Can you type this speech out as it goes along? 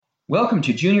Welcome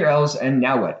to Junior L's and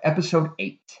Now What, episode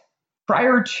 8.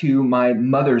 Prior to my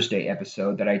Mother's Day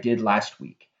episode that I did last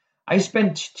week, I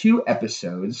spent 2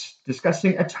 episodes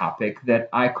discussing a topic that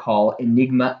I call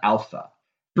Enigma Alpha.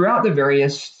 Throughout the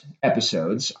various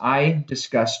episodes, I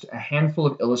discussed a handful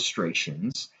of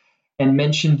illustrations and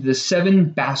mentioned the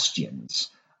 7 bastions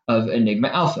of Enigma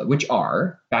Alpha, which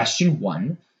are Bastion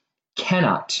 1,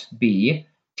 cannot be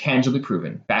tangibly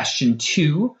proven. Bastion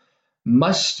 2,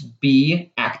 must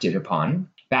be acted upon.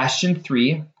 Bastion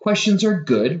 3, questions are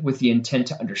good with the intent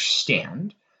to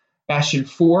understand. Bastion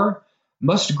 4,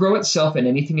 must grow itself in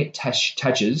anything it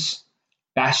touches.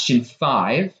 Bastion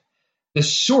 5, the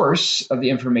source of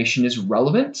the information is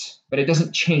relevant, but it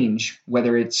doesn't change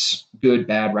whether it's good,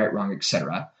 bad, right, wrong,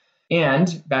 etc.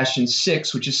 And Bastion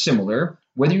 6, which is similar,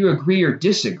 whether you agree or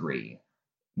disagree,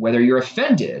 whether you're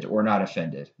offended or not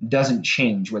offended, doesn't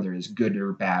change whether it's good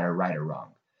or bad or right or wrong.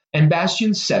 And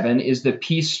Bastion 7 is the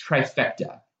peace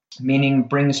trifecta, meaning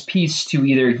brings peace to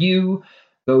either you,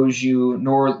 those you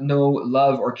know,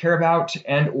 love, or care about,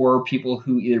 and or people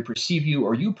who either perceive you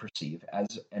or you perceive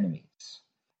as enemies.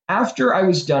 After I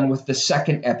was done with the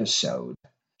second episode,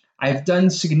 I've done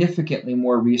significantly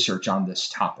more research on this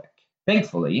topic.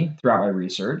 Thankfully, throughout my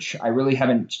research, I really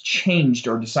haven't changed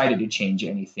or decided to change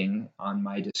anything on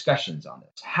my discussions on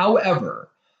this. However,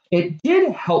 it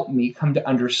did help me come to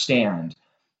understand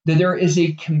that there is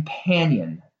a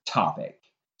companion topic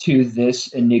to this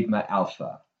Enigma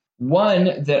Alpha,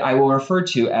 one that I will refer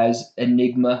to as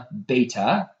Enigma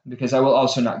Beta, because I will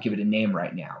also not give it a name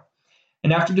right now.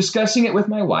 And after discussing it with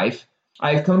my wife,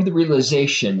 I've come to the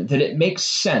realization that it makes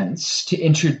sense to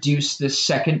introduce this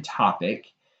second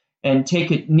topic and take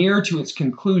it near to its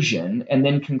conclusion and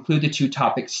then conclude the 2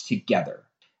 topics together.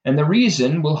 And the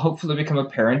reason will hopefully become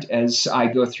apparent as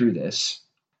I go through this.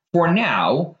 For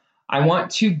now, I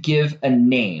want to give a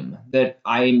name that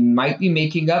I might be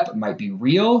making up, might be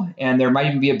real, and there might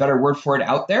even be a better word for it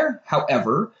out there.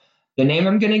 However, the name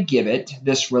I'm going to give it,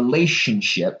 this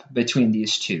relationship between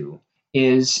these 2,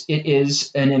 is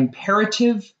an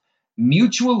imperative,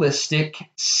 mutualistic,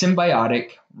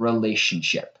 symbiotic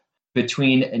relationship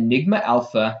between Enigma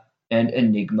Alpha and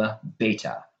Enigma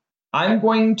Beta. I'm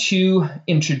going to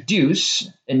introduce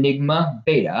Enigma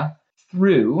Beta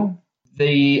through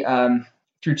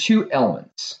 2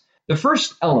 elements. The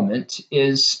first element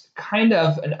is kind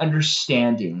of an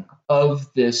understanding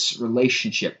of this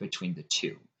relationship between the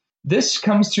 2. This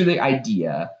comes through the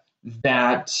idea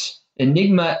that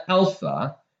Enigma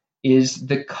Alpha is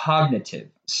the cognitive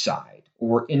side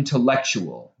or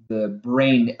intellectual, the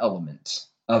brain element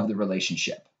of the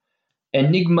relationship.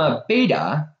 Enigma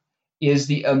Beta is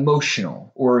the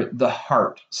emotional or the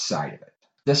heart side of it.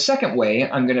 The second way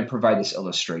I'm going to provide this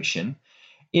illustration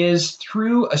is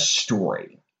through a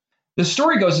story. The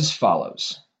story goes as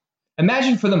follows.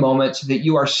 Imagine for the moment that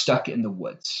you are stuck in the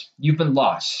woods. You've been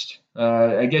lost.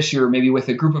 I guess you're maybe with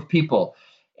a group of people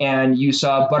and you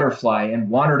saw a butterfly and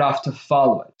wandered off to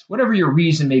follow it. Whatever your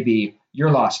reason may be,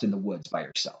 you're lost in the woods by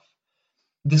yourself.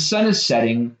 The sun is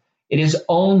setting. It is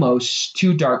almost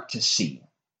too dark to see.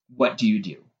 What do you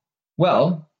do?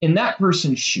 Well, in that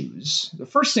person's shoes, the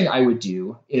first thing I would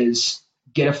do is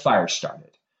get a fire started,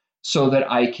 so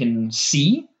that I can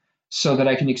see, so that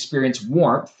I can experience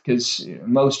warmth, because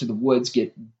most of the woods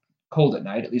get cold at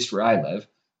night, at least where I live,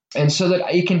 and so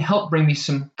that it can help bring me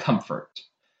some comfort.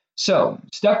 So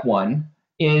step 1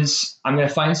 is I'm going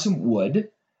to find some wood,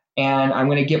 and I'm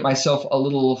going to get myself a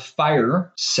little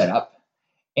fire set up,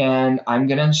 and I'm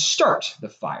going to start the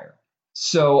fire.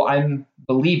 So I'm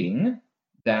believing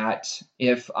that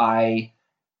if I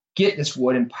get this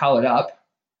wood and pile it up,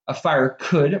 a fire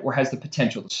could or has the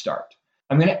potential to start.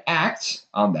 I'm going to act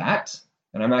on that,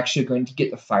 and I'm actually going to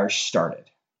get the fire started.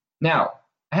 Now,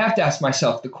 I have to ask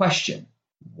myself the question,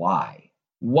 why?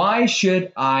 Why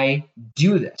should I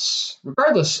do this?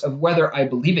 Regardless of whether I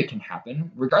believe it can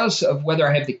happen, regardless of whether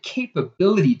I have the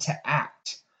capability to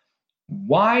act,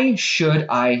 why should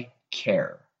I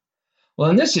care? Well,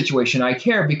 in this situation, I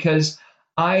care because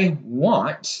I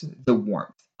want the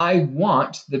warmth. I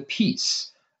want the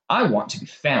peace. I want to be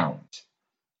found.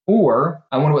 Or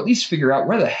I want to at least figure out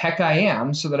where the heck I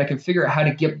am so that I can figure out how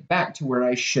to get back to where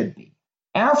I should be.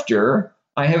 After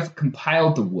I have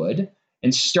compiled the wood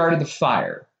and started the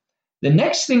fire, the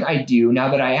next thing I do,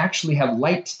 now that I actually have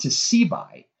light to see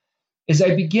by, is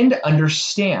I begin to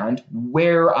understand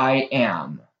where I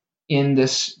am in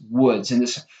this woods, in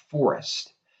this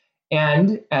forest,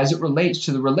 and as it relates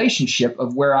to the relationship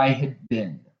of where I had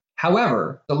been.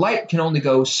 However, the light can only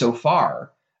go so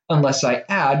far unless I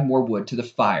add more wood to the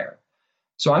fire.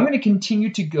 So I'm going to continue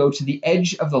to go to the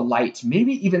edge of the light,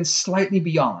 maybe even slightly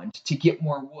beyond, to get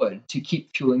more wood, to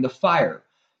keep fueling the fire,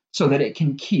 so that it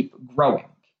can keep growing.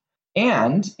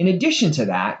 And in addition to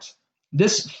that,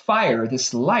 this fire,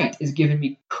 this light is giving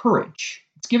me courage.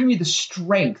 It's giving me the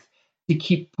strength to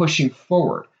keep pushing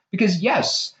forward. Because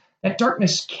yes, that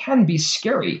darkness can be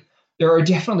scary. There are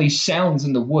definitely sounds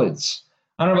in the woods.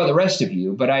 I don't know about the rest of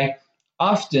you, but I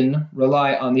often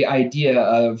rely on the idea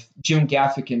of Jim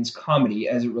Gaffigan's comedy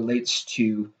as it relates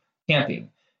to camping.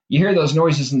 You hear those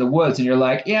noises in the woods and you're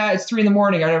like, yeah, it's 3 a.m.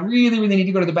 I really, really need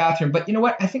to go to the bathroom. But you know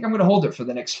what? I think I'm going to hold it for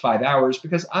the next 5 hours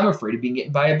because I'm afraid of being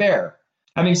eaten by a bear.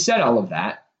 Having said all of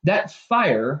that, that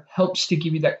fire helps to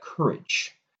give you that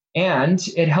courage. And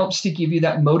it helps to give you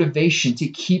that motivation to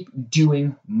keep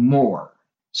doing more.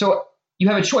 So you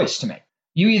have a choice to make.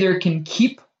 You either can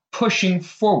keep pushing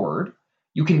forward,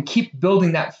 you can keep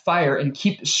building that fire and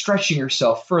keep stretching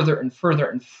yourself further and further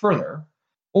and further,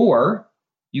 or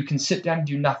you can sit down and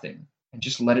do nothing and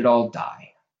just let it all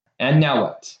die. And now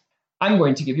what? I'm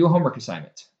going to give you a homework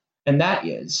assignment, and that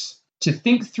is to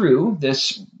think through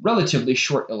this relatively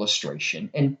short illustration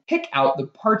and pick out the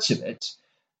parts of it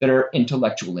that are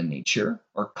intellectual in nature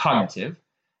or cognitive,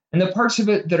 and the parts of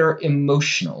it that are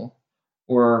emotional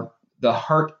or the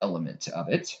heart element of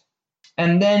it,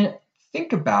 and then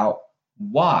think about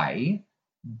why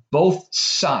both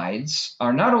sides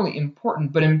are not only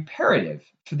important but imperative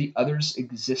for the other's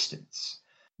existence.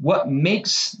 What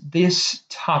makes this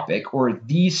topic or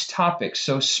these topics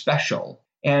so special,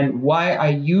 and why I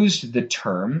used the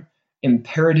term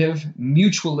imperative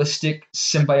mutualistic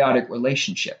symbiotic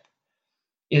relationship,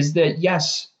 is that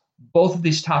yes, both of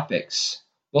these topics,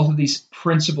 both of these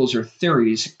principles or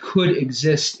theories could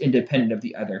exist independent of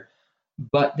the other,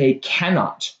 but they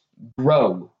cannot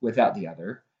grow without the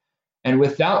other. And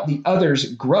without the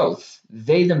other's growth,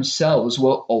 they themselves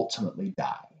will ultimately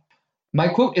die. My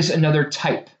quote is another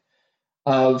type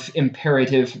of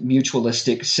imperative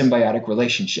mutualistic symbiotic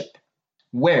relationship,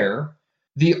 where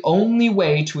the only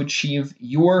way to achieve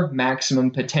your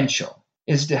maximum potential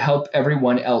is to help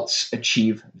everyone else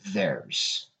achieve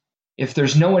theirs. If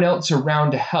there's no one else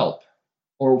around to help,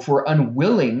 or if we're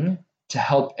unwilling to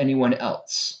help anyone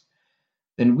else,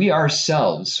 then we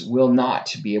ourselves will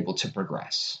not be able to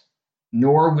progress,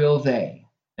 nor will they.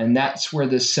 And that's where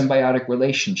this symbiotic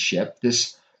relationship,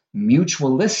 this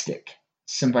mutualistic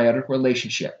symbiotic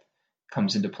relationship,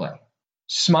 comes into play.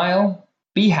 Smile,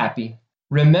 be happy,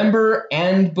 remember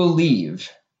and believe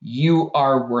you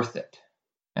are worth it.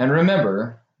 And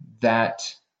remember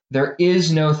that there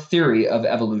is no theory of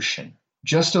evolution,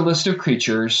 just a list of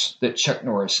creatures that Chuck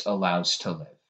Norris allows to live.